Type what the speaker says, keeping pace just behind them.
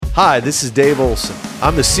Hi, this is Dave Olson.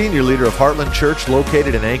 I'm the senior leader of Heartland Church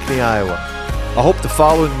located in Ankeny, Iowa. I hope the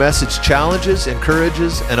following message challenges,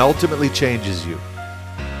 encourages, and ultimately changes you.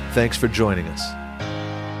 Thanks for joining us.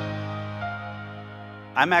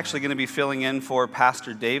 I'm actually going to be filling in for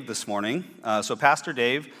Pastor Dave this morning. So Pastor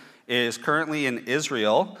Dave is currently in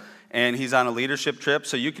Israel, and he's on a leadership trip,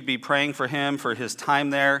 so you could be praying for him for his time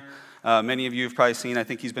there. Many of you have probably seen, I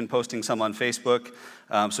think he's been posting some on Facebook,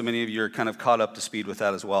 so many of you are kind of caught up to speed with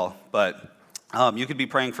that as well. But you could be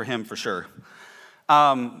praying for him for sure.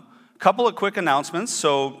 Couple of quick announcements.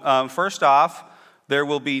 So first off, there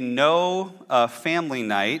will be no family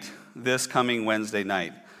night this coming Wednesday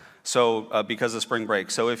night, so because of spring break.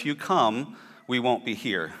 So if you come, we won't be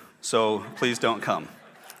here. So please don't come,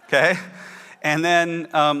 okay? And then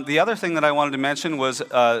the other thing that I wanted to mention was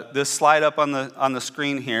this slide up on the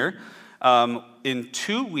screen here. In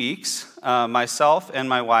 2 weeks, myself and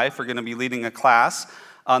my wife are going to be leading a class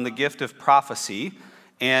on the gift of prophecy.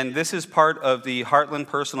 And this is part of the Heartland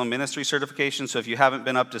Personal Ministry Certification. So if you haven't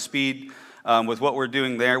been up to speed with what we're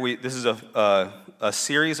doing there, this is a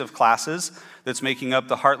series of classes that's making up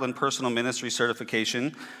the Heartland Personal Ministry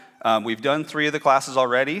Certification. We've done 3 of the classes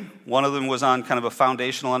already. One of them was on kind of a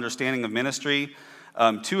foundational understanding of ministry.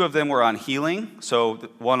 2 of them were on healing, so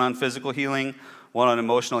one on physical healing, one on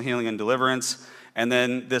emotional healing and deliverance, and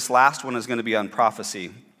then this last one is going to be on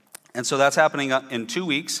prophecy. And so that's happening in 2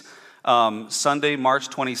 weeks, Sunday, March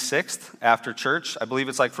 26th after church. I believe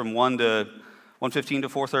it's like from 1:15 to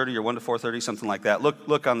 4:30 or 1 to 4:30, something like that.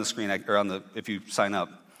 Look on the screen or if you sign up.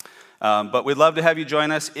 But we'd love to have you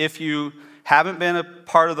join us. If you haven't been a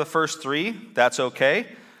part of the first 3, that's okay.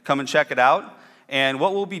 Come and check it out. And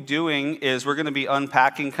what we'll be doing is we're going to be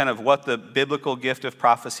unpacking kind of what the biblical gift of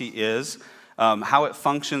prophecy is, how it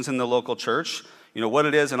functions in the local church, what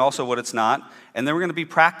it is and also what it's not. And then we're going to be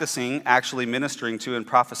practicing actually ministering to and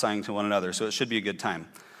prophesying to one another. So it should be a good time.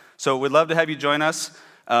 So we'd love to have you join us.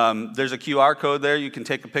 There's a QR code there. You can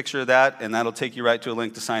take a picture of that, and that'll take you right to a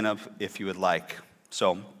link to sign up if you would like.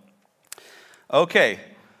 So, okay.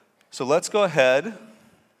 So let's go ahead,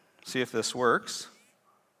 see if this works.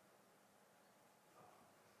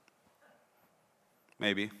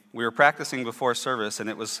 Maybe. We were practicing before service, and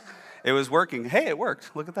it was working. Hey, it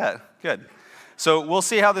worked. Look at that. Good. So we'll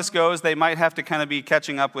see how this goes. They might have to kind of be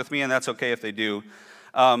catching up with me, and that's okay if they do.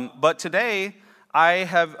 But today, I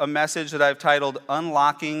have a message that I've titled,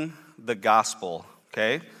 Unlocking the Gospel,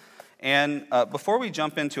 okay? And before we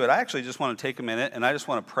jump into it, I actually just want to take a minute, and I just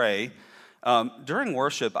want to pray. During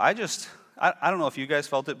worship, I don't know if you guys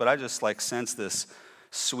felt it, but I just sense this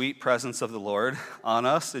sweet presence of the Lord on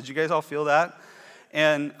us. Did you guys all feel that?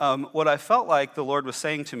 And what I felt like the Lord was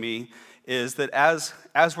saying to me is that as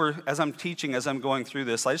I'm teaching, as I'm going through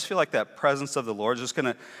this, I just feel like that presence of the Lord is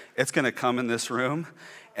it's gonna come in this room,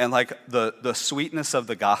 and the sweetness of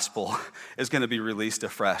the gospel is gonna be released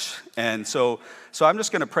afresh. And so I'm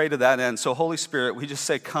just gonna pray to that end. So Holy Spirit, we just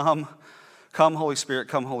say, come, Holy Spirit,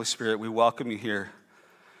 come, Holy Spirit. We welcome you here.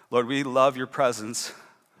 Lord, we love your presence.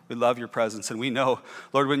 We love your presence. And we know,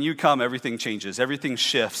 Lord, when you come, everything changes. Everything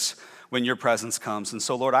shifts when your presence comes. And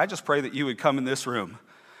so, Lord, I just pray that you would come in this room.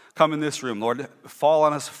 Come in this room, Lord. Fall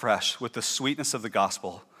on us afresh with the sweetness of the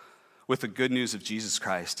gospel, with the good news of Jesus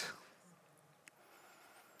Christ.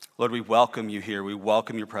 Lord, we welcome you here. We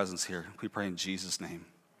welcome your presence here. We pray in Jesus' name.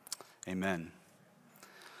 Amen.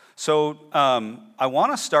 So I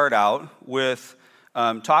want to start out with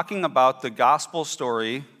talking about the gospel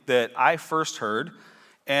story that I first heard,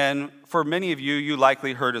 and for many of you, you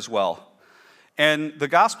likely heard as well. And the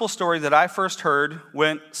gospel story that I first heard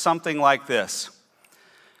went something like this.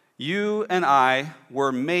 You and I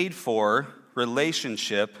were made for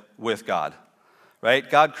relationship with God, right?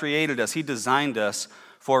 God created us. He designed us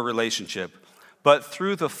for relationship. But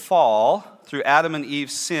through the fall, through Adam and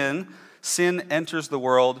Eve's sin enters the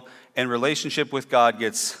world, and relationship with God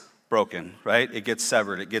gets broken, right? It gets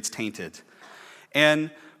severed, it gets tainted. And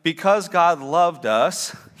because God loved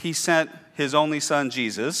us, he sent his only son,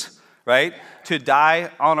 Jesus, right, to die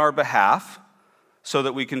on our behalf so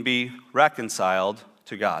that we can be reconciled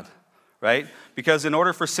to God, right? Because in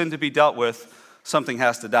order for sin to be dealt with, something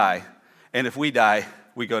has to die. And if we die,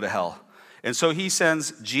 we go to hell. And so he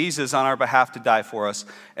sends Jesus on our behalf to die for us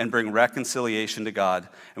and bring reconciliation to God.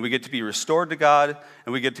 And we get to be restored to God,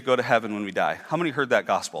 and we get to go to heaven when we die. How many heard that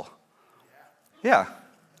gospel? Yeah,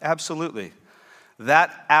 absolutely.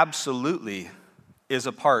 That absolutely is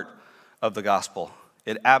a part of the gospel.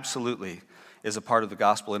 It absolutely is a part of the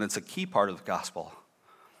gospel, and it's a key part of the gospel.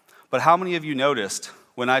 But how many of you noticed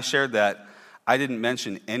when I shared that, I didn't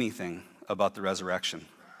mention anything about the resurrection?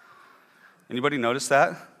 Anybody notice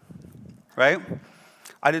that? Right?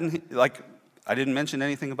 I didn't mention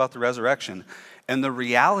anything about the resurrection. And the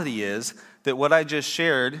reality is that what I just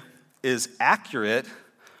shared is accurate,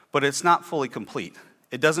 but it's not fully complete.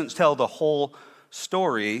 It doesn't tell the whole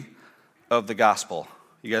story of the gospel.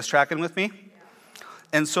 You guys tracking with me?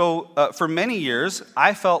 And so for many years,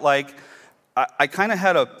 I felt like I kind of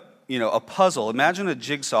had a puzzle. Imagine a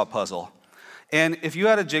jigsaw puzzle. And if you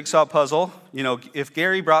had a jigsaw puzzle, if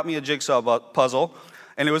Gary brought me a jigsaw puzzle,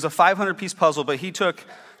 and it was a 500-piece puzzle, but he took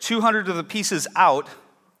 200 of the pieces out,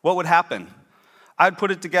 what would happen? I'd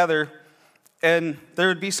put it together, and there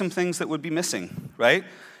would be some things that would be missing, right?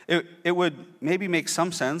 It would maybe make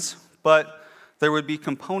some sense, but there would be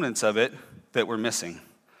components of it that were missing,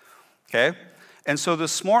 okay? And so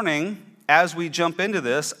this morning, as we jump into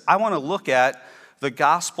this, I want to look at the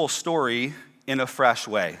gospel story in a fresh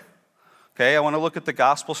way, okay? I want to look at the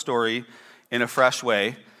gospel story in a fresh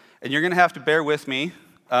way, and you're going to have to bear with me.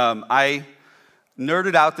 I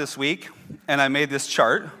nerded out this week, and I made this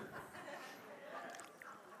chart.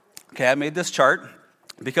 Okay, I made this chart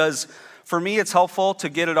because for me, it's helpful to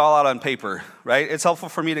get it all out on paper, right? It's helpful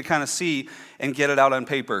for me to kind of see and get it out on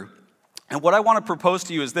paper. And what I want to propose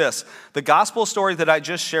to you is this. The gospel story that I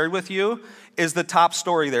just shared with you is the top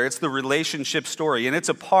story there. It's the relationship story, and it's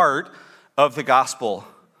a part of the gospel.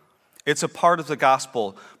 It's a part of the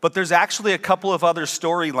gospel. But there's actually a couple of other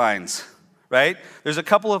storylines, right? There's a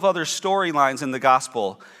couple of other storylines in the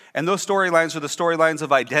gospel. And those storylines are the storylines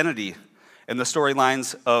of identity and the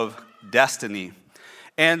storylines of destiny.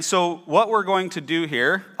 And so what we're going to do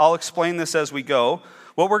here, I'll explain this as we go.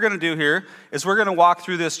 What we're going to do here is we're going to walk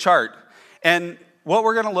through this chart. And what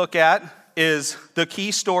we're going to look at is the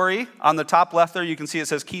key story. On the top left there, you can see it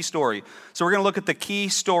says key story. So we're going to look at the key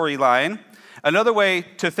storyline. Another way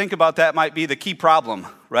to think about that might be the key problem,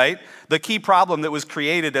 right? The key problem that was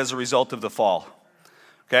created as a result of the fall,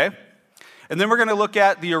 okay? And then we're going to look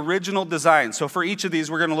at the original design. So for each of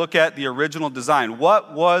these, we're going to look at the original design.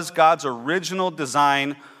 What was God's original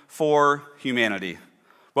design for humanity?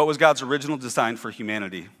 What was God's original design for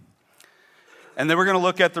humanity? And then we're going to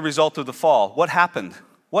look at the result of the fall. What happened?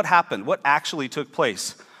 What happened? What actually took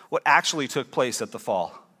place? What actually took place at the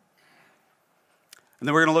fall? And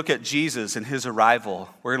then we're going to look at Jesus and his arrival.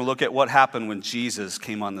 We're going to look at what happened when Jesus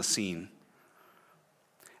came on the scene.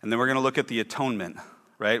 And then we're going to look at the atonement,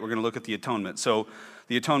 right? We're going to look at the atonement. So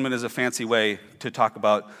the atonement is a fancy way to talk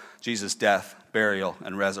about Jesus' death, burial,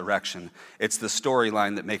 and resurrection. It's the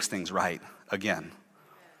storyline that makes things right again,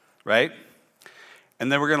 right?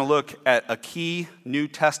 And then we're going to look at a key New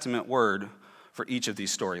Testament word for each of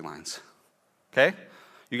these storylines, okay?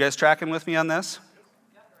 You guys tracking with me on this?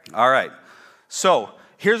 All right. So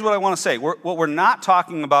here's what I want to say. What we're not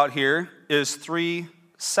talking about here is three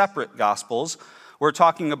separate gospels. We're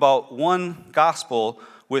talking about one gospel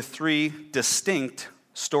with three distinct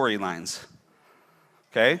storylines.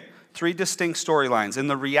 Okay? Three distinct storylines. And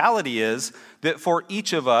the reality is that for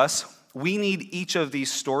each of us, we need each of these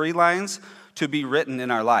storylines to be written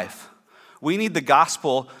in our life. We need the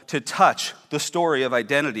gospel to touch the story of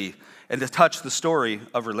identity and to touch the story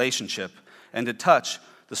of relationship and to touch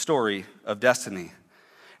the story of destiny.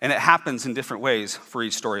 And it happens in different ways for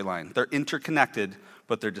each storyline. They're interconnected,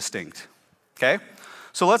 but they're distinct. Okay?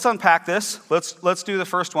 So let's unpack this. Let's do the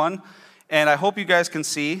first one. And I hope you guys can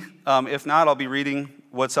see. If not, I'll be reading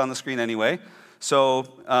what's on the screen anyway. So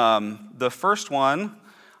the first one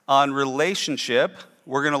on relationship,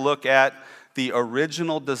 we're going to look at the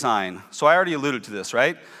original design. So I already alluded to this,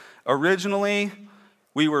 right? Originally,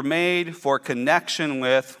 we were made for connection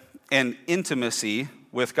with and intimacy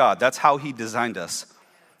with God. That's how he designed us,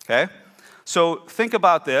 okay? So think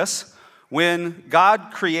about this. When God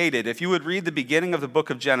created, if you would read the beginning of the book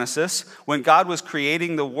of Genesis, when God was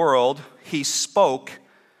creating the world, he spoke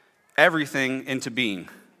everything into being.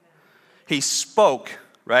 He spoke,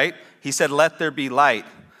 right? He said, "Let there be light."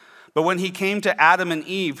 But when he came to Adam and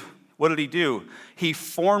Eve, what did he do? He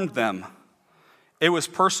formed them. It was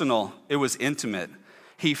personal. It was intimate.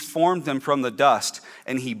 He formed them from the dust,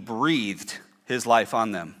 and he breathed his life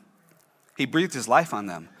on them. He breathed his life on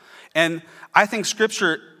them. And I think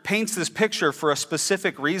Scripture paints this picture for a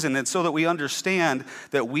specific reason, and so that we understand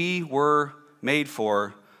that we were made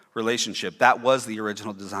for relationship. That was the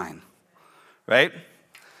original design, right?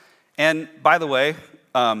 And by the way,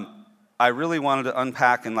 I really wanted to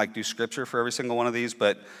unpack and do Scripture for every single one of these,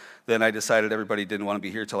 but then I decided everybody didn't want to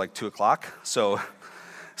be here till 2 o'clock. So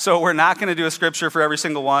we're not going to do a Scripture for every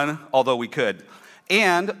single one, although we could.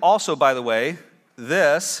 And also, by the way,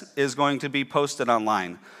 this is going to be posted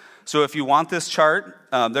online. So if you want this chart,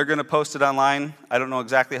 they're going to post it online. I don't know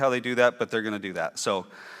exactly how they do that, but they're going to do that. So,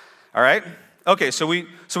 all right? Okay, so we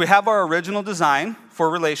have our original design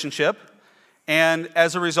for relationship, and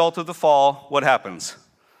as a result of the fall, what happens?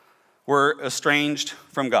 We're estranged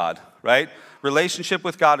from God, right? Relationship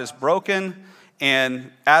with God is broken,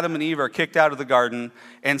 and Adam and Eve are kicked out of the garden,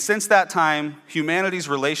 and since that time, humanity's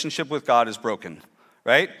relationship with God is broken,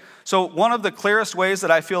 right? So one of the clearest ways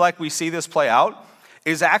that I feel like we see this play out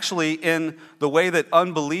is actually in the way that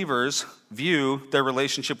unbelievers view their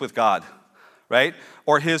relationship with God, right?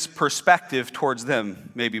 Or his perspective towards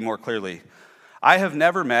them, maybe more clearly. I have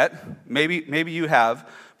never met, maybe you have,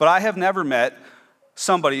 but I have never met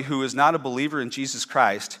somebody who is not a believer in Jesus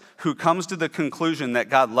Christ who comes to the conclusion that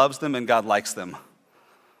God loves them and God likes them.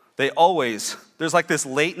 There's like this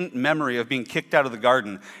latent memory of being kicked out of the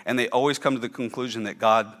garden, and they always come to the conclusion that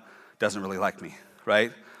God doesn't really like me,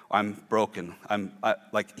 right? I'm broken.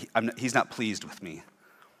 He's not pleased with me,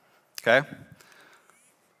 okay?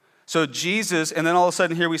 So Jesus, and then all of a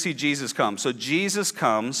sudden here we see Jesus come. So Jesus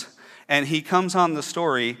comes, and he comes on the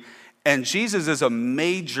story, and Jesus is a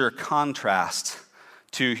major contrast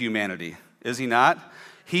to humanity, is he not?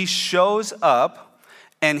 He shows up,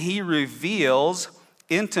 and he reveals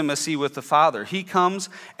intimacy with the Father. He comes,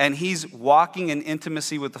 and he's walking in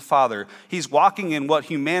intimacy with the Father. He's walking in what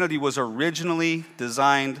humanity was originally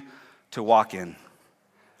designed to walk in,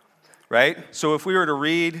 right? So if we were to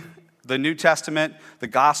read the New Testament, the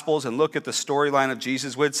Gospels, and look at the storyline of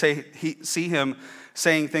Jesus, we'd see him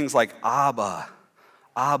saying things like Abba.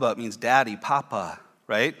 Abba means daddy, papa,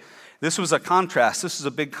 right? This was a contrast. This is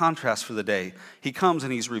a big contrast for the day. He comes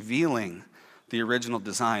and he's revealing the original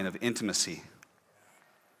design of intimacy.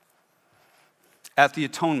 At the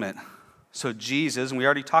atonement, so Jesus, and we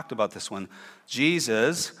already talked about this one,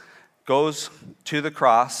 Jesus goes to the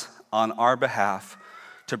cross on our behalf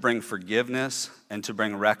to bring forgiveness and to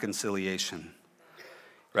bring reconciliation,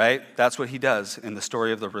 right? That's what he does in the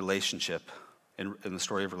story of the relationship, in the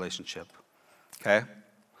story of relationship, okay?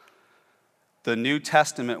 The New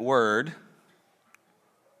Testament word,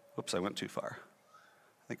 whoops, I went too far.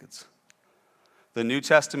 I think it's the New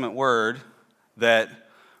Testament word that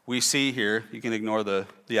we see here. You can ignore the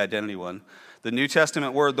identity one. The New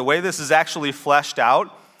Testament word, the way this is actually fleshed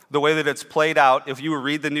out, the way that it's played out, if you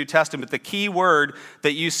read the New Testament, the key word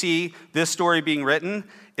that you see this story being written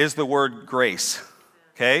is the word grace,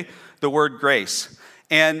 okay? The word grace.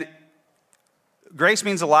 And grace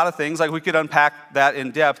means a lot of things, like we could unpack that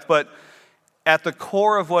in depth, but at the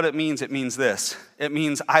core of what it means this. It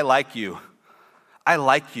means I like you. I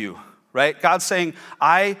like you, right? God's saying,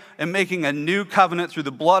 I am making a new covenant through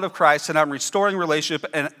the blood of Christ, and I'm restoring relationship,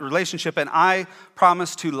 and I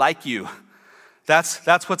promise to like you.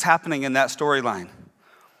 That's what's happening in that storyline,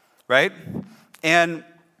 right? And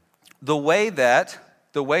the way that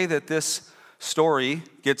this story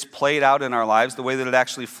gets played out in our lives, the way that it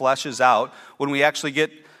actually fleshes out, when we actually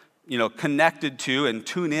get connected to and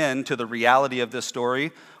tune in to the reality of this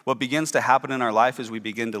story, what begins to happen in our life is we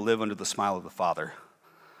begin to live under the smile of the Father,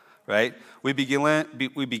 right? We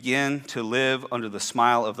begin to live under the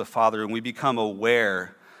smile of the Father, and we become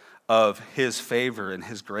aware of his favor and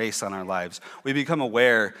his grace on our lives. We become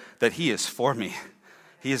aware that he is for me.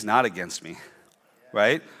 He is not against me,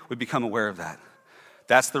 right? We become aware of that.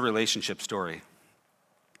 That's the relationship story.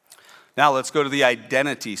 Now let's go to the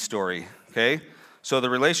identity story, okay? So the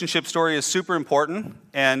relationship story is super important,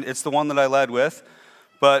 and it's the one that I led with,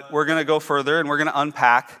 but we're going to go further, and we're going to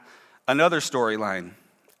unpack another storyline,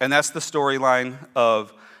 and that's the storyline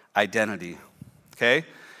of identity, okay?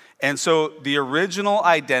 And so the original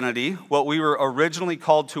identity, what we were originally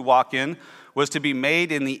called to walk in, was to be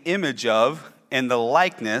made in the image of and the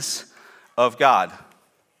likeness of God.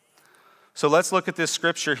 So let's look at this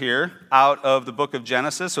scripture here out of the book of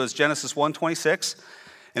Genesis. So it's Genesis 1:26,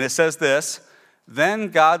 and it says this, "Then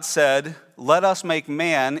God said, 'Let us make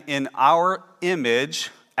man in our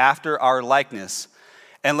image after our likeness,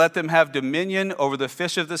 and let them have dominion over the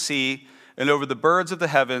fish of the sea, and over the birds of the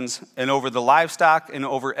heavens, and over the livestock, and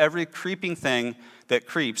over every creeping thing that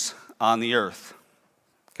creeps on the earth.'"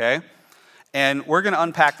 Okay? And we're going to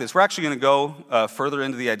unpack this. We're actually going to go further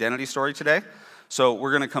into the identity story today. So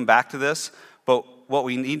we're going to come back to this. But what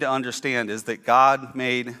we need to understand is that God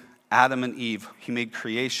made Adam and Eve, he made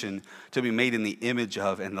creation to be made in the image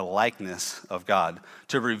of and the likeness of God,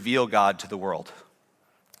 to reveal God to the world.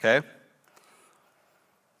 Okay?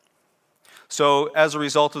 So as a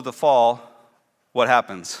result of the fall, what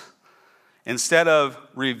happens? Instead of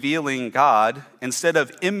revealing God, instead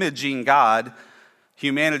of imaging God,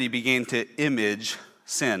 humanity began to image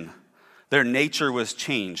sin. Their nature was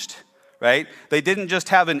changed, right? They didn't just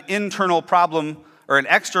have an internal problem or an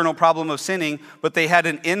external problem of sinning, but they had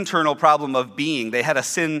an internal problem of being. They had a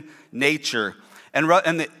sin nature.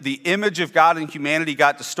 And the image of God in humanity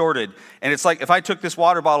got distorted. And it's like if I took this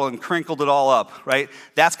water bottle and crinkled it all up, right?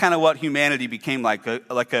 That's kind of what humanity became like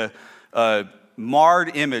a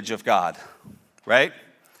marred image of God, right?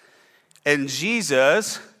 And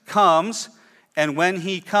Jesus comes, and when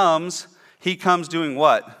he comes doing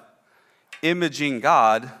what? Imaging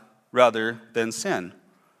God rather than sin.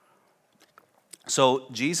 So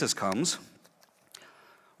Jesus comes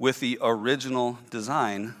with the original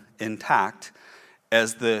design intact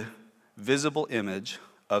as the visible image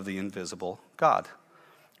of the invisible God,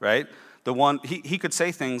 right? The one, he could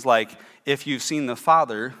say things like, if you've seen the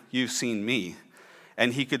Father, you've seen me.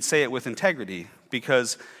 And he could say it with integrity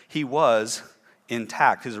because he was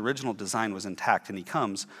intact. His original design was intact, and he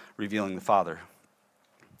comes revealing the Father.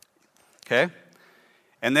 Okay?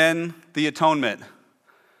 And then the atonement.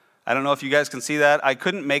 I don't know if you guys can see that. I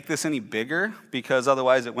couldn't make this any bigger because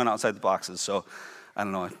otherwise it went outside the boxes. So I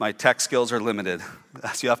don't know, my tech skills are limited.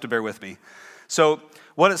 So you have to bear with me. So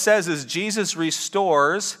what it says is Jesus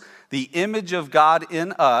restores the image of God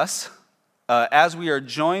in us as we are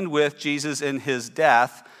joined with Jesus in his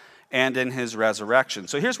death and in his resurrection.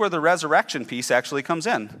 So here's where the resurrection piece actually comes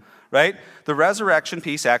in, right? The resurrection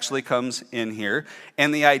piece actually comes in here.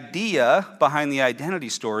 And the idea behind the identity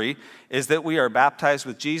story is that we are baptized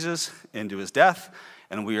with Jesus into his death,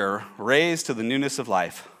 and we are raised to the newness of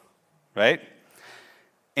life, right?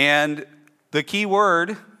 And the key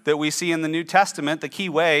word that we see in the New Testament, the key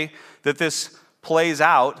way that this plays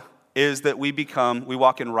out is that we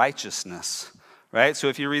walk in righteousness, right? So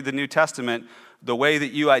if you read the New Testament, the way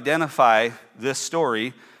that you identify this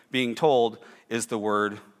story being told is the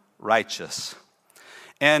word righteous.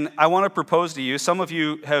 And I want to propose to you, some of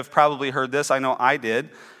you have probably heard this, I know I did.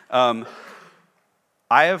 I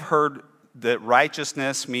have heard that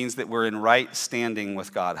righteousness means that we're in right standing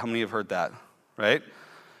with God. How many have heard that, right?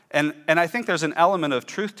 And I think there's an element of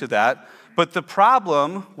truth to that, but the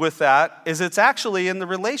problem with that is it's actually in the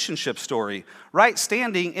relationship story. Right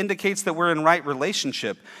standing indicates that we're in right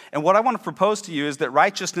relationship. And what I want to propose to you is that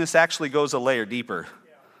righteousness actually goes a layer deeper,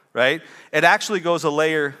 right? It actually goes a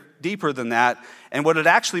layer deeper than that, and what it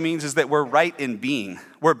actually means is that we're right in being.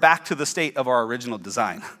 We're back to the state of our original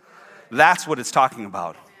design. That's what it's talking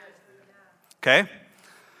about. Okay?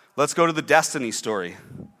 Let's go to the destiny story.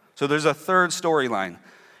 So there's a third storyline.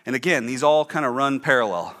 And again, these all kind of run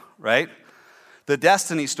parallel, right? The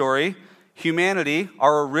destiny story, humanity,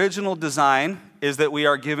 our original design is that we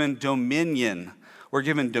are given dominion. We're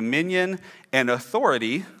given dominion and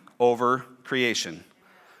authority over creation.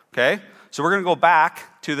 Okay? So we're going to go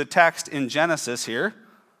back to the text in Genesis here.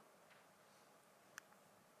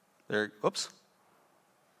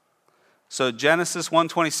 So Genesis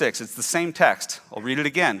 1:26, it's the same text. I'll read it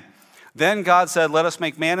again. Then God said, let us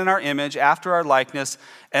make man in our image, after our likeness,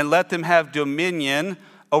 and let them have dominion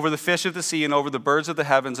over the fish of the sea and over the birds of the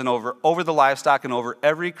heavens and over the livestock and over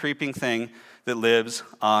every creeping thing that lives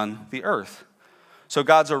on the earth. So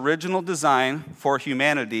God's original design for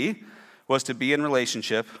humanity was to be in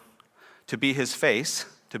relationship, to be his face,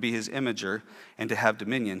 to be his imager, and to have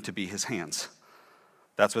dominion, to be his hands.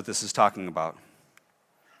 That's what this is talking about.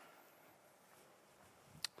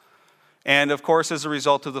 And of course, as a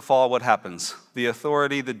result of the fall, what happens? The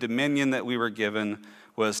authority, the dominion that we were given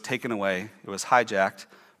was taken away. It was hijacked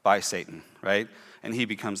by Satan, right? And he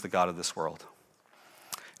becomes the god of this world.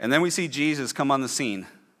 And then we see Jesus come on the scene.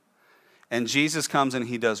 And Jesus comes and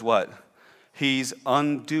he does what? He's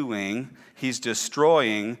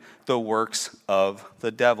destroying the works of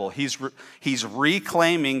the devil. He's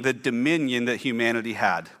reclaiming the dominion that humanity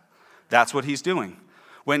had. That's what he's doing.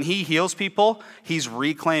 When he heals people, he's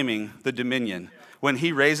reclaiming the dominion. When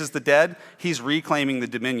he raises the dead, he's reclaiming the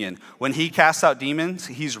dominion. When he casts out demons,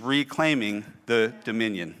 he's reclaiming the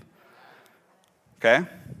dominion. Okay?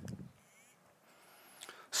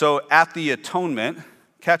 So at the atonement,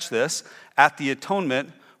 catch this, at the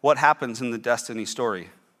atonement, what happens in the destiny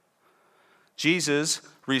story? Jesus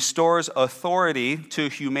restores authority to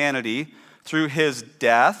humanity through his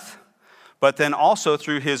death, but then also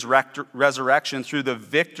through his resurrection, through the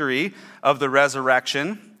victory of the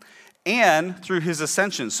resurrection, and through his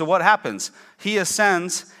ascension. So what happens? He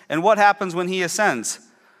ascends, and what happens when he ascends?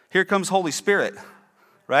 Here comes Holy Spirit,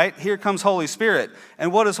 right? Here comes Holy Spirit.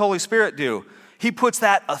 And what does Holy Spirit do? He puts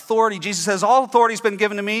that authority. Jesus says, all authority has been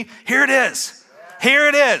given to me. Here it is. Here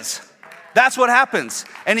it is. That's what happens.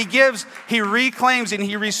 And he reclaims and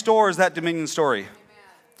he restores that dominion story.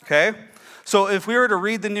 Okay? So if we were to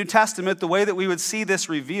read the New Testament, the way that we would see this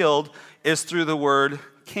revealed is through the word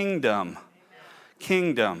kingdom.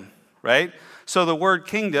 Kingdom, right? So the word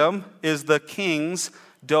kingdom is the king's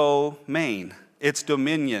domain. It's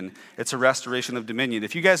dominion. It's a restoration of dominion.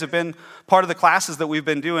 If you guys have been part of the classes that we've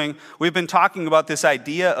been doing, we've been talking about this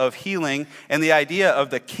idea of healing and the idea of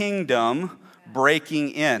the kingdom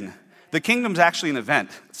breaking in. The kingdom's actually an event.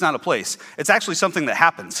 It's not a place. It's actually something that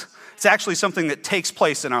happens. It's actually something that takes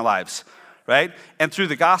place in our lives, right? And through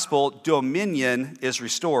the gospel, dominion is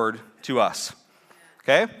restored to us.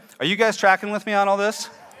 Okay? Are you guys tracking with me on all this?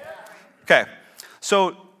 Okay.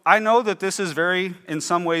 So I know that this is in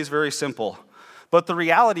some ways, very simple. But the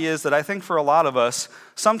reality is that I think for a lot of us,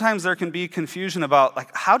 sometimes there can be confusion about,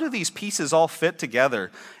 like, how do these pieces all fit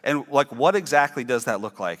together? And, like, what exactly does that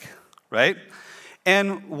look like, right?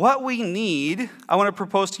 And what we need, I want to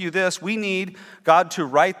propose to you this, we need God to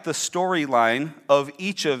write the storyline of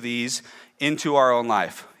each of these into our own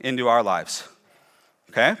life, into our lives,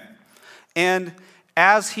 okay? And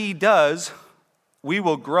as he does, we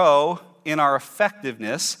will grow in our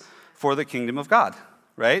effectiveness for the kingdom of God.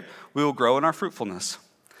 Right? We will grow in our fruitfulness.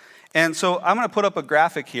 And so I'm going to put up a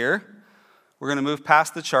graphic here. We're going to move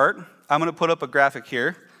past the chart. I'm going to put up a graphic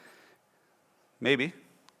here. Maybe.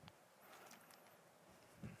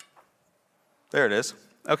 There it is.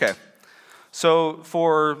 Okay. So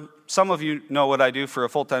for some of you know what I do for a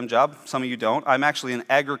full-time job. Some of you don't. I'm actually in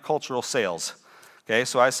agricultural sales. Okay,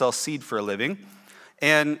 so I sell seed for a living.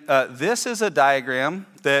 And this is a diagram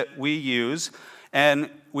that we use, and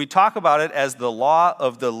we talk about it as the law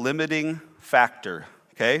of the limiting factor,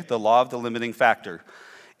 okay? The law of the limiting factor.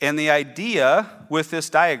 And the idea with this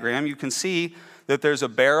diagram, you can see that there's a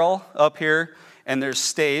barrel up here and there's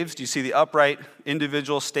staves. Do you see the upright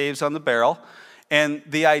individual staves on the barrel? And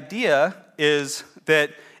the idea is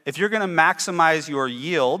that if you're going to maximize your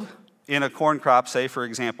yield in a corn crop, say, for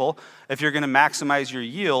example, if you're going to maximize your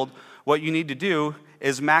yield, what you need to do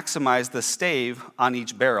is maximize the stave on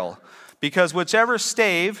each barrel. Because whichever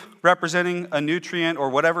stave representing a nutrient or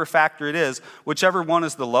whatever factor it is, whichever one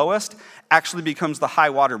is the lowest, actually becomes the high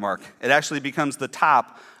water mark. It actually becomes the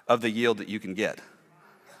top of the yield that you can get.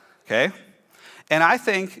 Okay? And I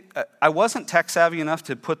think, I wasn't tech savvy enough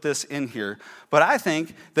to put this in here, but I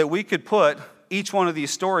think that we could put each one of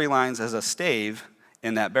these storylines as a stave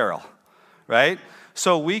in that barrel, right?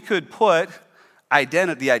 So we could put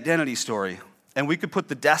the identity story, and we could put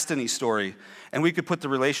the destiny story, and we could put the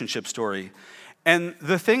relationship story. And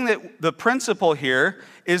the principle here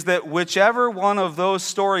is that whichever one of those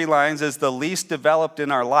storylines is the least developed in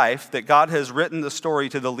our life, that God has written the story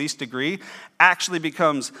to the least degree, actually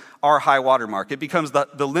becomes our high water mark. It becomes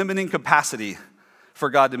the limiting capacity for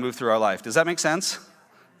God to move through our life. Does that make sense?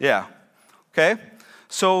 Yeah. Okay?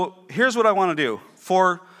 So here's what I want to do.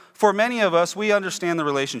 For many of us, we understand the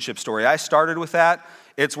relationship story. I started with that.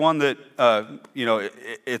 It's one that,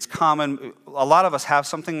 it's common. A lot of us have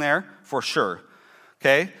something there, for sure,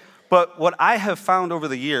 okay? But what I have found over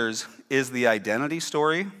the years is the identity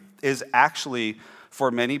story is actually,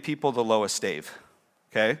 for many people, the lowest stave,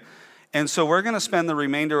 okay? And so we're going to spend the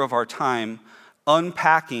remainder of our time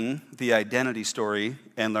unpacking the identity story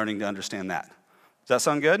and learning to understand that. Does that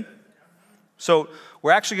sound good? So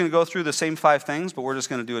we're actually going to go through the same 5 things, but we're just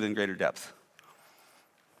going to do it in greater depth.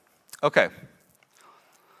 Okay.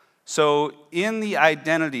 So in the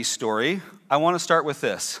identity story, I want to start with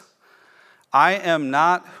this. I am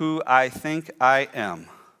not who I think I am.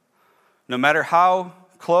 No matter how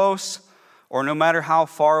close or no matter how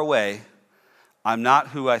far away, I'm not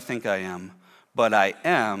who I think I am, but I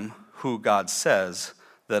am who God says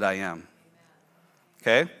that I am.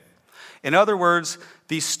 Okay? In other words,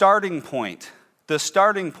 the starting point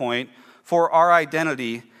for our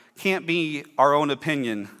identity can't be our own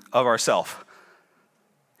opinion of ourselves.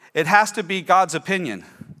 It has to be God's opinion.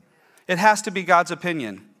 It has to be God's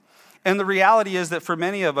opinion. And the reality is that for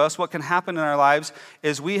many of us, what can happen in our lives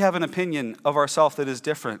is we have an opinion of ourselves that is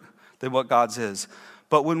different than what God's is.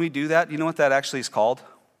 But when we do that, you know what that actually is called?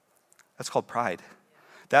 That's called pride.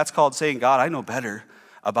 That's called saying, God, I know better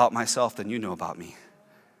about myself than you know about me.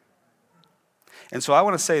 And so I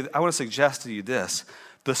want to suggest to you this.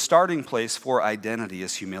 The starting place for identity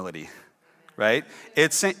is humility, right?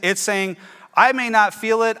 It's saying, I may not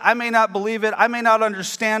feel it, I may not believe it, I may not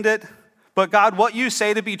understand it, but God, what you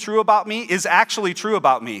say to be true about me is actually true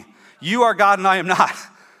about me. You are God and I am not.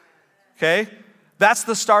 Okay? That's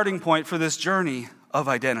the starting point for this journey of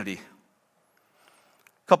identity.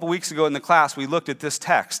 A couple weeks ago in the class, we looked at this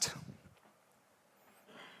text.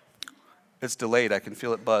 It's delayed. I can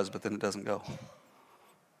feel it buzz, but then it doesn't go.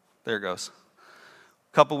 There it goes.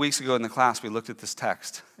 A couple weeks ago in the class, we looked at this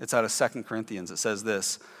text. It's out of 2 Corinthians. It says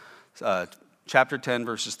this, chapter 10,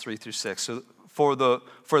 verses 3 through 6. So, for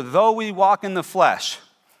though we walk in the flesh,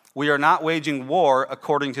 We are not waging war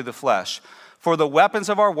according to the flesh. For the weapons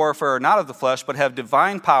of our warfare are not of the flesh, but have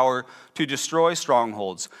divine power to destroy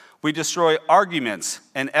strongholds. We destroy arguments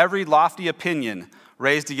and every lofty opinion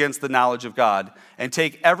raised against the knowledge of God, and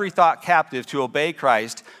take every thought captive to obey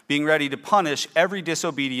Christ, being ready to punish every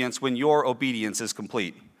disobedience when your obedience is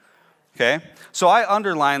complete. Okay? So I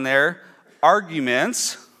underline there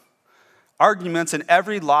arguments and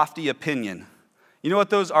every lofty opinion. You know what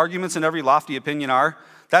those arguments and every lofty opinion are?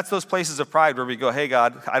 That's those places of pride where we go, hey,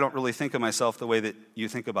 God, I don't really think of myself the way that you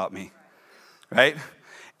think about me, right?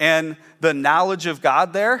 And the knowledge of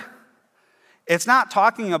God there, it's not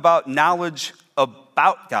talking about knowledge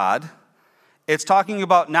about God. It's talking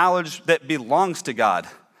about knowledge that belongs to God.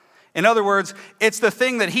 In other words, it's the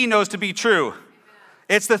thing that he knows to be true.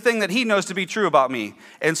 It's the thing that he knows to be true about me.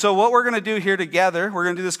 And so what we're going to do here together, we're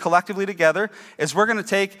going to do this collectively together, is we're going to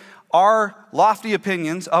take our lofty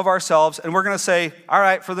opinions of ourselves and we're going to say, all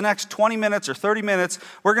right, for the next 20 minutes or 30 minutes,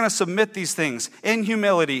 we're going to submit these things in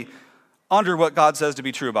humility under what God says to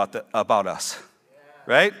be true about us,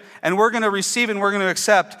 right? And we're going to receive and we're going to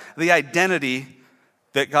accept the identity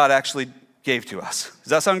that God actually gave to us. Does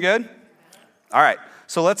that sound good? All right,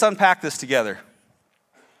 so let's unpack this together.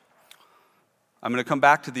 I'm going to come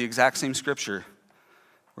back to the exact same scripture.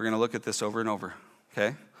 We're going to look at this over and over,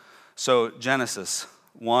 okay? So Genesis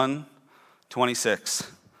 1:26,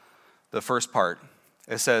 the first part.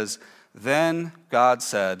 It says, "Then God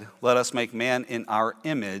said, let us make man in our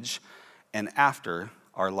image and after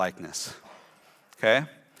our likeness." Okay?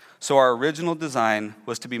 So our original design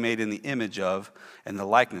was to be made in the image of and the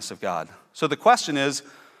likeness of God. So the question is,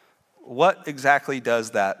 what exactly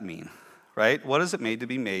does that mean, right? What is it made to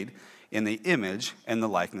be made in the image and the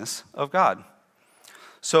likeness of God?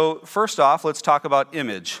 So first off, let's talk about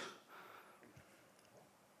image.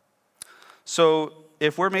 So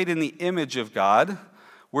if we're made in the image of God,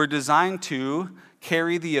 we're designed to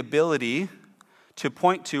carry the ability to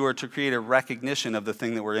point to or to create a recognition of the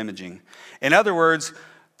thing that we're imaging. In other words,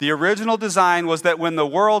 the original design was that when the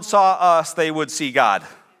world saw us, they would see God.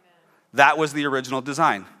 Amen. That was the original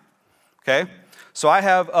design. Okay? So I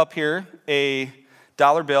have up here a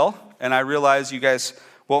dollar bill, and I realize you guys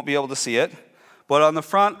won't be able to see it, but on the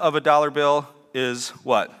front of a dollar bill is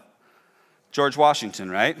what? George Washington,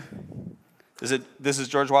 right? This is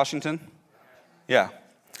George Washington? Yeah.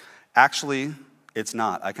 Actually, it's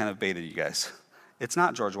not. I kind of baited you guys. It's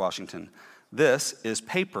not George Washington. This is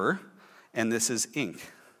paper, and this is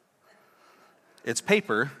ink. It's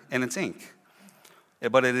paper, and it's ink.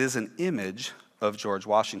 But it is an image of George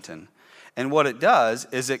Washington. And what it does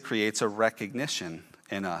is it creates a recognition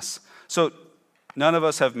in us. So none of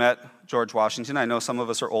us have met George Washington. I know some of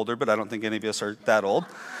us are older, but I don't think any of us are that old,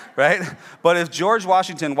 right? But if George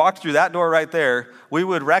Washington walked through that door right there, we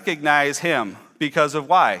would recognize him because of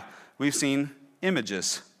why? We've seen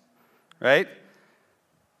images, right?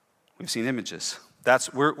 We've seen images.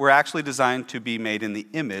 We're actually designed to be made in the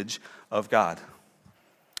image of God.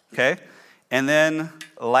 Okay? And then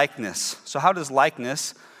likeness. So how does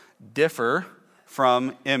likeness differ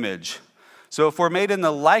from image? So if we're made in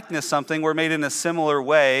the likeness something, we're made in a similar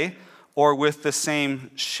way or with the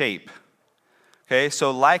same shape. Okay?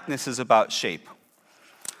 So likeness is about shape.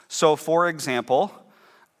 So for example,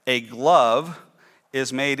 a glove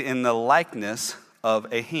is made in the likeness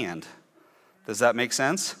of a hand. Does that make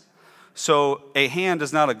sense? So a hand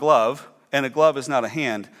is not a glove, and a glove is not a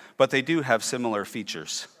hand, but they do have similar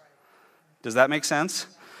features. Does that make sense?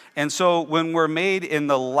 And so when we're made in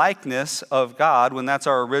the likeness of God, when that's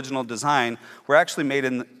our original design, we're actually made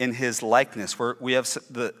in his likeness. We have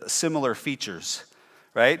the similar features,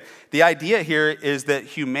 right? The idea here is that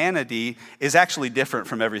humanity is actually different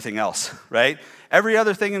from everything else, right? Every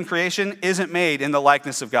other thing in creation isn't made in the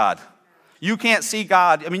likeness of God. You can't see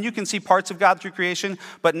God. I mean, you can see parts of God through creation,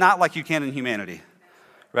 but not like you can in humanity,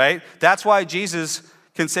 right? That's why Jesus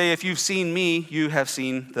can say, if you've seen me, you have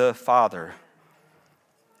seen the Father.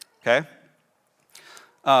 Okay?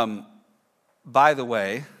 By the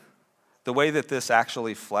way that this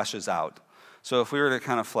actually fleshes out. So if we were to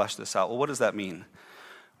kind of flesh this out, well, what does that mean?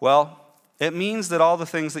 Well, it means that all the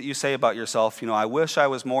things that you say about yourself, I wish I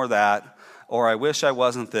was more that, or I wish I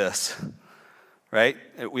wasn't this, right?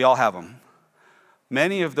 We all have them.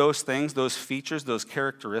 Many of those things, those features, those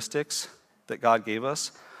characteristics that God gave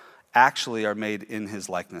us actually are made in his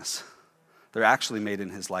likeness. They're actually made in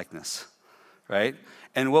his likeness, right?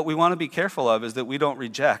 And what we want to be careful of is that we don't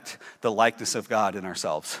reject the likeness of God in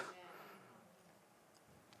ourselves.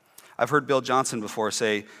 I've heard Bill Johnson before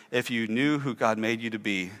say, if you knew who God made you to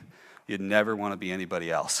be, you'd never want to be anybody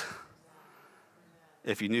else.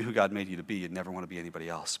 If you knew who God made you to be, you'd never want to be anybody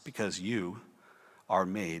else because you are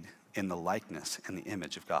made in the likeness and the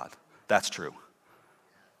image of God. That's true.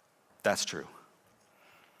 That's true.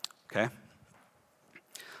 Okay?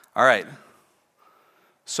 All right.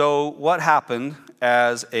 So what happened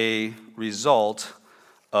as a result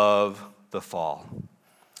of the fall?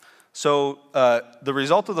 So the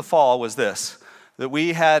result of the fall was this, that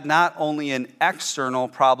we had not only an external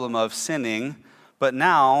problem of sinning, but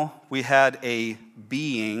now we had a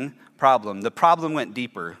being problem. The problem went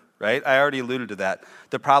deeper, right? I already alluded to that.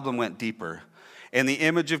 The problem went deeper. And the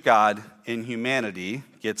image of God in humanity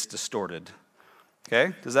gets distorted.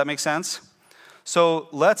 Okay? Does that make sense? So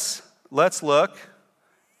let's look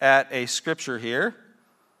at a scripture here.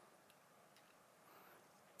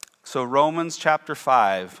 So Romans chapter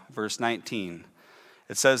 5, verse 19.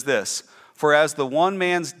 It says this, "For as the one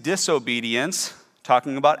man's disobedience,"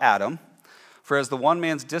 talking about Adam, "for as the one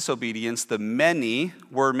man's disobedience, the many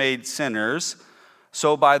were made sinners,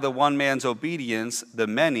 so by the one man's obedience, the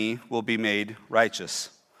many will be made righteous."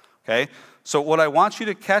 Okay? So what I want you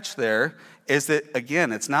to catch there is that,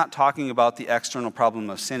 again, it's not talking about the external problem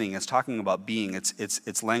of sinning. It's talking about being.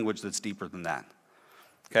 It's language that's deeper than that.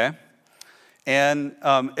 Okay? And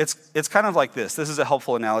it's kind of like this. This is a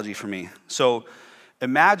helpful analogy for me. So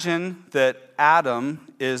imagine that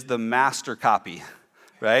Adam is the master copy,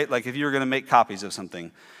 right? Like if you were going to make copies of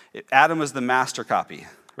something. Adam is the master copy,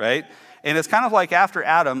 right? And it's kind of like after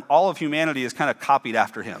Adam, all of humanity is kind of copied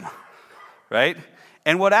after him, right?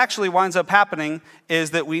 And what actually winds up happening is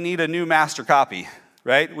that we need a new master copy,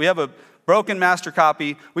 right? We have a broken master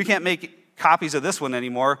copy. We can't make copies of this one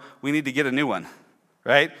anymore. We need to get a new one,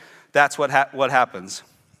 right? That's what happens.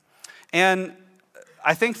 And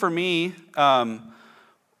I think for me,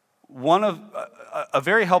 one of a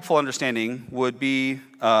very helpful understanding would be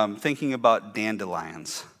thinking about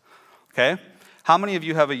dandelions, okay? How many of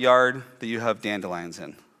you have a yard that you have dandelions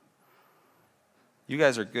in? You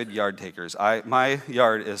guys are good yard takers. My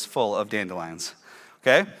yard is full of dandelions,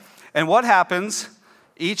 okay? And what happens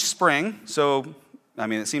each spring, so, I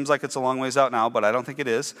mean, it seems like it's a long ways out now, but I don't think it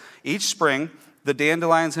is. Each spring, the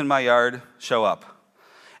dandelions in my yard show up.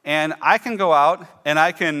 And I can go out and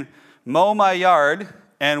I can mow my yard,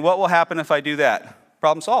 and what will happen if I do that?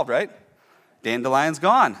 Problem solved, right? Dandelions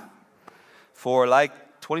gone for like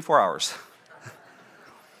 24 hours.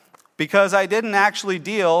 Because I didn't actually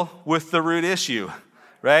deal with the root issue,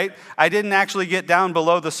 right? I didn't actually get down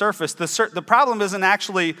below the surface. The problem isn't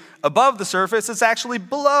actually above the surface, it's actually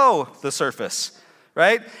below the surface,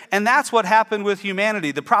 right? And that's what happened with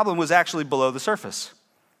humanity. The problem was actually below the surface.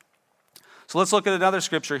 So let's look at another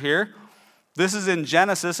scripture here. This is in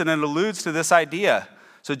Genesis, and it alludes to this idea.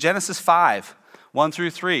 So Genesis 5, 1 through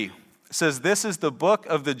 3, it says, "This is the book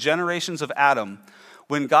of the generations of Adam.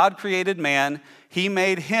 When God created man, he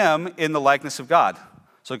made him in the likeness of God."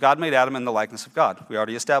 So God made Adam in the likeness of God. We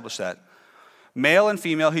already established that. "Male and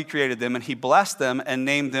female, he created them, and he blessed them and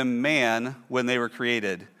named them man when they were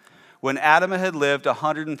created. When Adam had lived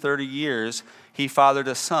 130 years, he fathered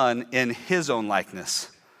a son in his own likeness."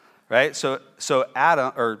 Right? So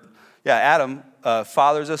Adam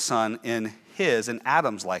fathers a son in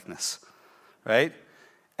Adam's likeness, right?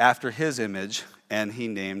 After his image, and he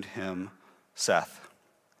named him Seth.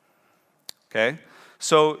 Okay?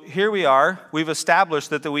 So here we are. We've established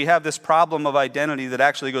that we have this problem of identity that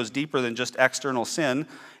actually goes deeper than just external sin.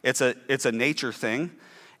 It's a nature thing.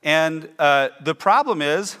 And the problem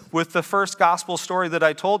is, with the first gospel story that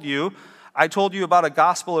I told you about a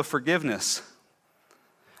gospel of forgiveness.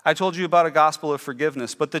 I told you about a gospel of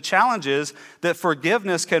forgiveness. But the challenge is that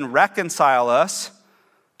forgiveness can reconcile us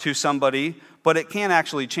to somebody, but it can't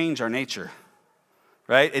actually change our nature.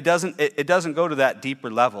 Right? It doesn't go to that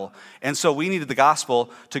deeper level. And so we needed the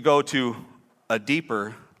gospel to go to a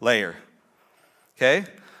deeper layer. Okay?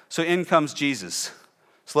 So in comes Jesus.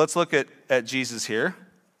 So let's look at Jesus here.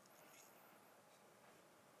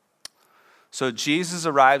 So Jesus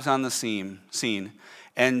arrives on the scene,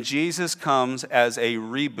 and Jesus comes as a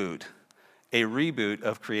reboot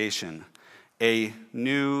of creation, a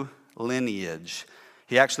new lineage.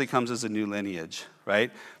 He actually comes as a new lineage,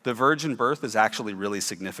 right? The virgin birth is actually really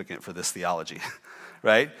significant for this theology,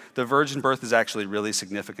 right? The virgin birth is actually really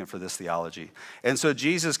significant for this theology. And so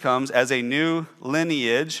Jesus comes as a new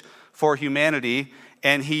lineage for humanity,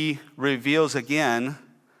 and he reveals again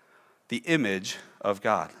the image of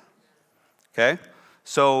God. Okay?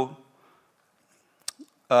 So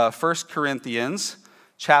 1 Corinthians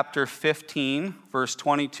chapter 15, verse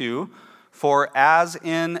 22, "For as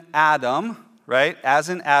in Adam," right? "As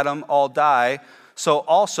in Adam all die, so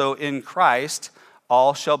also in Christ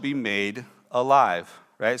all shall be made alive,"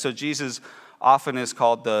 right? So Jesus often is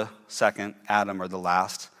called the second Adam or the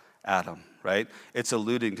last Adam, right? It's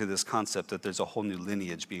alluding to this concept that there's a whole new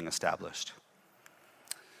lineage being established.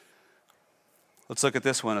 Let's look at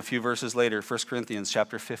this one a few verses later. 1 Corinthians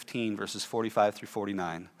chapter 15, verses 45 through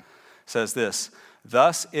 49 says this,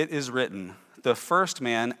 "Thus it is written, the first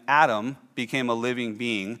man, Adam, became a living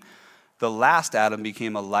being. The last Adam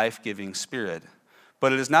became a life-giving spirit.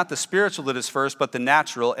 But it is not the spiritual that is first, but the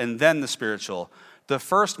natural, and then the spiritual. The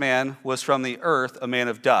first man was from the earth, a man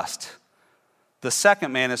of dust. The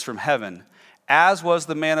second man is from heaven. As was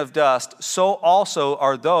the man of dust, so also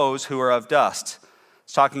are those who are of dust."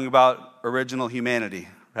 It's talking about original humanity,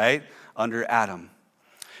 right? Under Adam.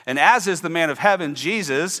 "And as is the man of heaven,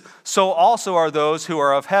 Jesus, so also are those who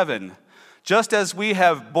are of heaven. Just as we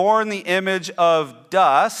have borne the image of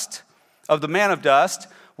dust, of the man of dust,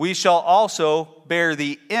 we shall also bear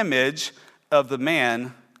the image of the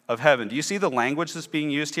man of heaven." Do you see the language that's being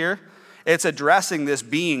used here? It's addressing this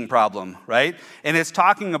being problem, right? And it's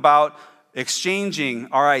talking about exchanging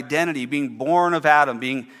our identity, being born of Adam,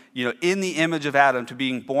 being in the image of Adam, to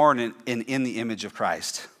being born in the image of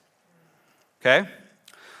Christ. Okay?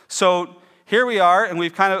 So here we are, and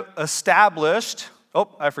we've kind of established,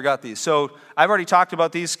 I forgot these. So I've already talked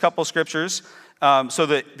about these couple scriptures. So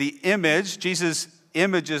the image, Jesus'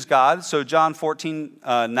 image is God. So John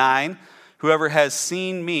 14:9, "Whoever has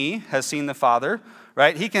seen me has seen the Father,"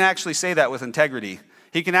 right? He can actually say that with integrity.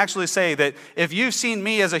 He can actually say that if you've seen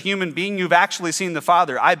me as a human being, you've actually seen the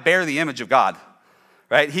Father. I bear the image of God,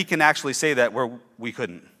 right? He can actually say that where we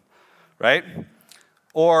couldn't, right?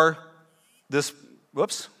 Or this,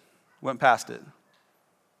 went past it.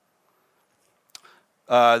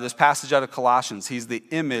 This passage out of Colossians, "He's the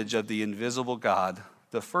image of the invisible God,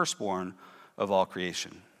 the firstborn of all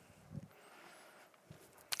creation."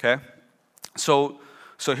 Okay? So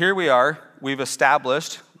here we are. We've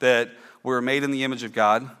established that we're made in the image of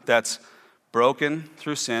God. That's broken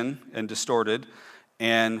through sin and distorted,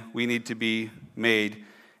 and we need to be made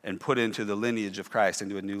and put into the lineage of Christ,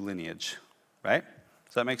 into a new lineage, right?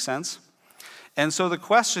 Does that make sense? And so the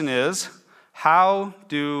question is, how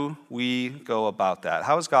do we go about that?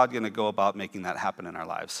 How is God going to go about making that happen in our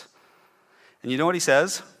lives? And you know what he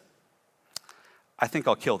says? "I think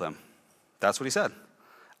I'll kill them." That's what he said.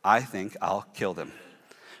 "I think I'll kill them."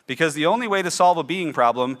 Because the only way to solve a being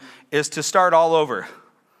problem is to start all over.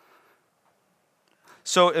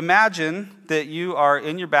 So imagine that you are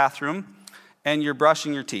in your bathroom and you're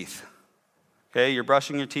brushing your teeth. Okay, you're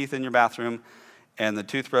brushing your teeth in your bathroom, and the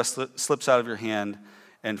toothbrush slips out of your hand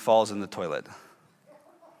and falls in the toilet.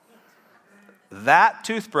 That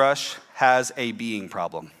toothbrush has a being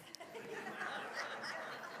problem.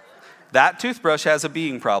 That toothbrush has a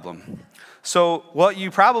being problem. So what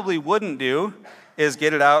you probably wouldn't do is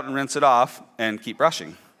get it out and rinse it off and keep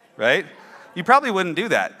brushing, right? You probably wouldn't do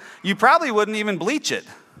that. You probably wouldn't even bleach it.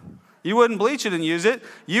 You wouldn't bleach it and use it.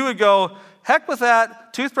 You would go, heck with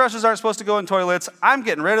that. Toothbrushes aren't supposed to go in toilets. I'm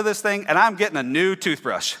getting rid of this thing, and I'm getting a new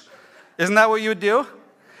toothbrush. Isn't that what you would do?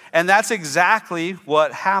 And that's exactly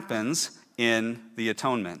what happens in the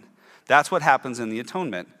atonement. That's what happens in the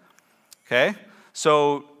atonement. Okay?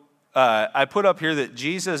 So I put up here that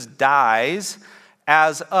Jesus dies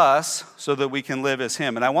as us so that we can live as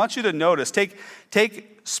him. And I want you to notice,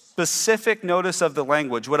 take specific notice of the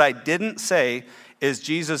language. What I didn't say is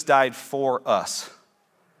Jesus died for us.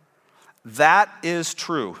 That is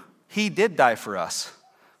true. He did die for us,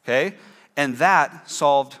 okay? And that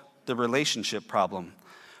solved the relationship problem.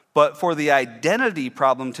 But for the identity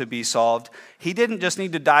problem to be solved, he didn't just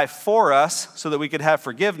need to die for us so that we could have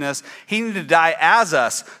forgiveness. He needed to die as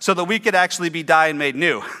us so that we could actually be died and made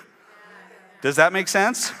new. Does that make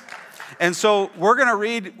sense? And so we're going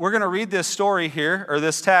to read this story here, or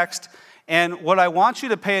this text, and what I want you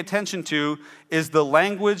to pay attention to is the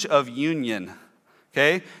language of union.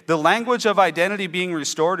 Okay? The language of identity being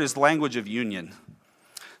restored is language of union.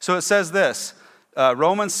 So it says this,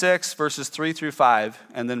 Romans 6, verses 3 through 5,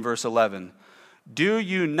 and then verse 11. "Do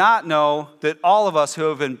you not know that all of us who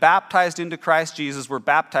have been baptized into Christ Jesus were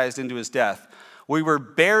baptized into his death? We were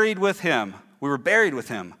buried with him.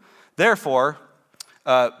 Therefore,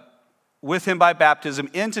 with him by baptism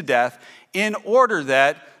into death, in order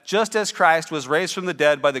that, just as Christ was raised from the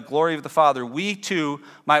dead by the glory of the Father, we too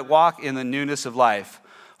might walk in the newness of life.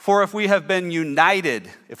 For if we have been united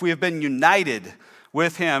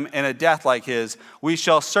with him in a death like his, we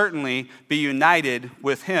shall certainly be united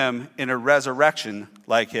with him in a resurrection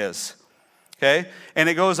like his." Okay? And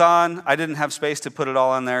it goes on. I didn't have space to put it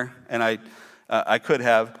all on there, and I could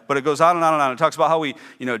have, but it goes on and on and on. It talks about how we,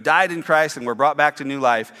 died in Christ and we're brought back to new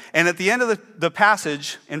life. And at the end of the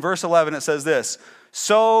passage, in verse 11, it says this,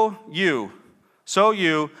 "So you," so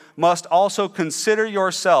you must also consider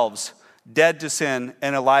yourselves dead to sin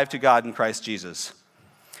and alive to God in Christ Jesus.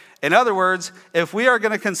 In other words, if we are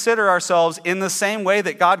going to consider ourselves in the same way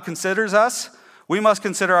that God considers us, we must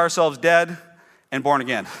consider ourselves dead and born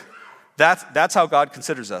again. That's how God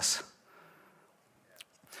considers us.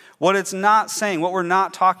 What it's not saying, what we're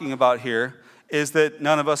not talking about here, is that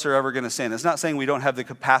none of us are ever going to sin. It's not saying we don't have the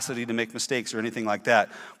capacity to make mistakes or anything like that.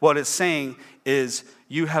 What it's saying is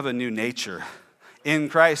you have a new nature. In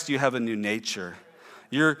Christ, you have a new nature.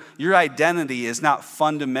 Your identity is not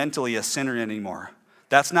fundamentally a sinner anymore.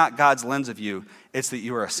 That's not God's lens of you. It's that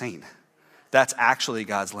you are a saint. That's actually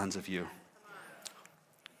God's lens of you.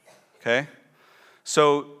 Okay?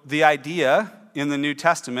 So the idea in the New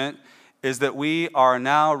Testament is that we are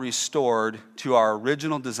now restored to our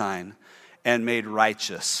original design and made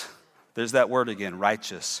righteous. There's that word again,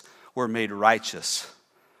 righteous. We're made righteous.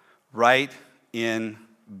 Right in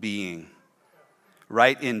being.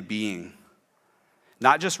 Right in being.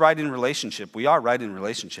 Not just right in relationship. We are right in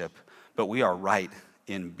relationship, but we are right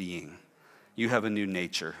in being. You have a new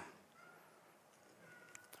nature.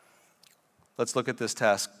 Let's look at this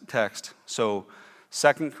text. So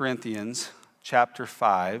 2 Corinthians chapter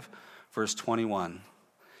 5, verse 21.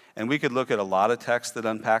 And we could look at a lot of texts that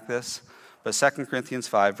unpack this, but 2 Corinthians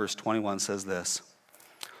 5, verse 21 says this: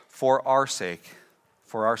 For our sake,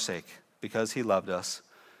 because he loved us,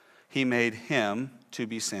 he made him to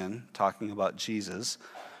be sin, talking about Jesus,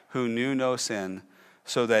 who knew no sin,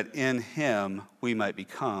 so that in him we might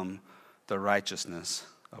become the righteousness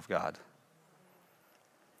of God.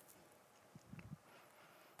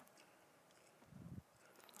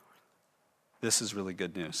 This is really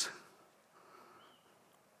good news.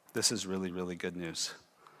 This is really, really good news.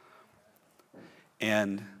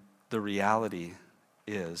 And the reality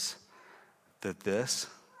is that this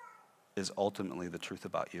is ultimately the truth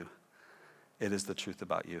about you. It is the truth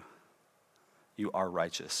about you. You are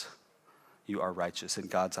righteous. You are righteous. In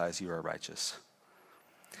God's eyes, you are righteous.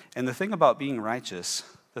 And the thing about being righteous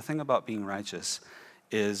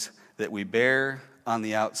is that we bear on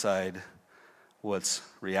the outside what's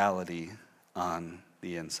reality on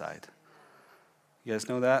the inside. You guys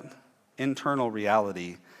know that? Internal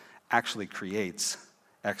reality actually creates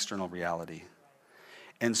external reality.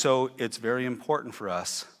 And so it's very important for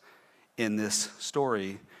us in this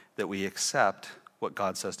story that we accept what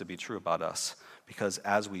God says to be true about us, because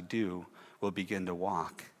as we do, we'll begin to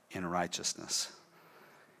walk in righteousness,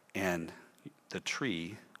 and the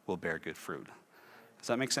tree will bear good fruit. Does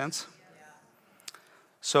that make sense? Yeah.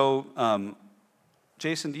 So,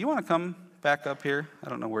 Jason, do you want to come back up here? I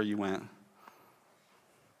don't know where you went.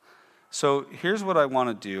 So here's what I want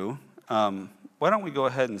to do. Why don't we go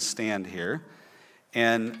ahead and stand here?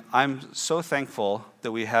 And I'm so thankful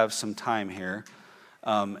that we have some time here.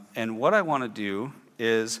 And what I want to do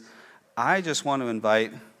is I just want to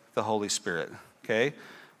invite the Holy Spirit, okay?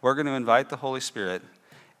 We're going to invite the Holy Spirit.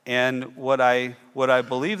 And what I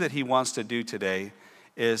believe that he wants to do today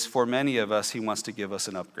is, for many of us, he wants to give us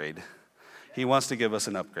an upgrade. He wants to give us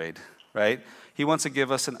an upgrade, right? He wants to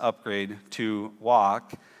give us an upgrade to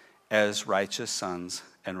walk as righteous sons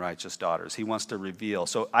and righteous daughters. He wants to reveal.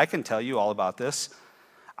 So I can tell you all about this.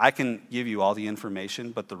 I can give you all the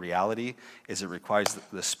information, but the reality is it requires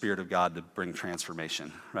the Spirit of God to bring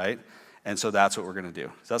transformation, right? And so that's what we're going to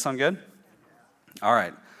do. Does that sound good? All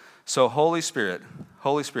right. So Holy Spirit,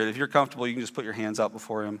 if you're comfortable, you can just put your hands out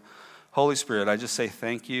before him. Holy Spirit, I just say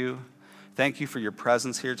thank you. Thank you for your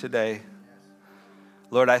presence here today.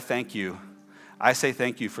 Lord, I thank you. I say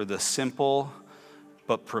thank you for the simple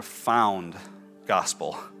but profound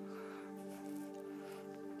gospel.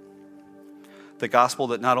 The gospel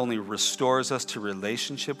that not only restores us to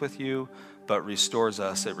relationship with you, but it restores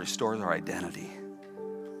our identity.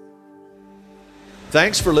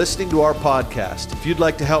 Thanks for listening to our podcast. If you'd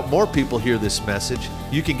like to help more people hear this message,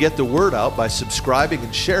 you can get the word out by subscribing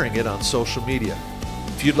and sharing it on social media.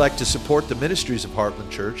 If you'd like to support the ministries of Heartland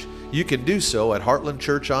Church, you can do so at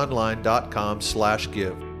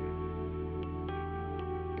heartlandchurchonline.com/give.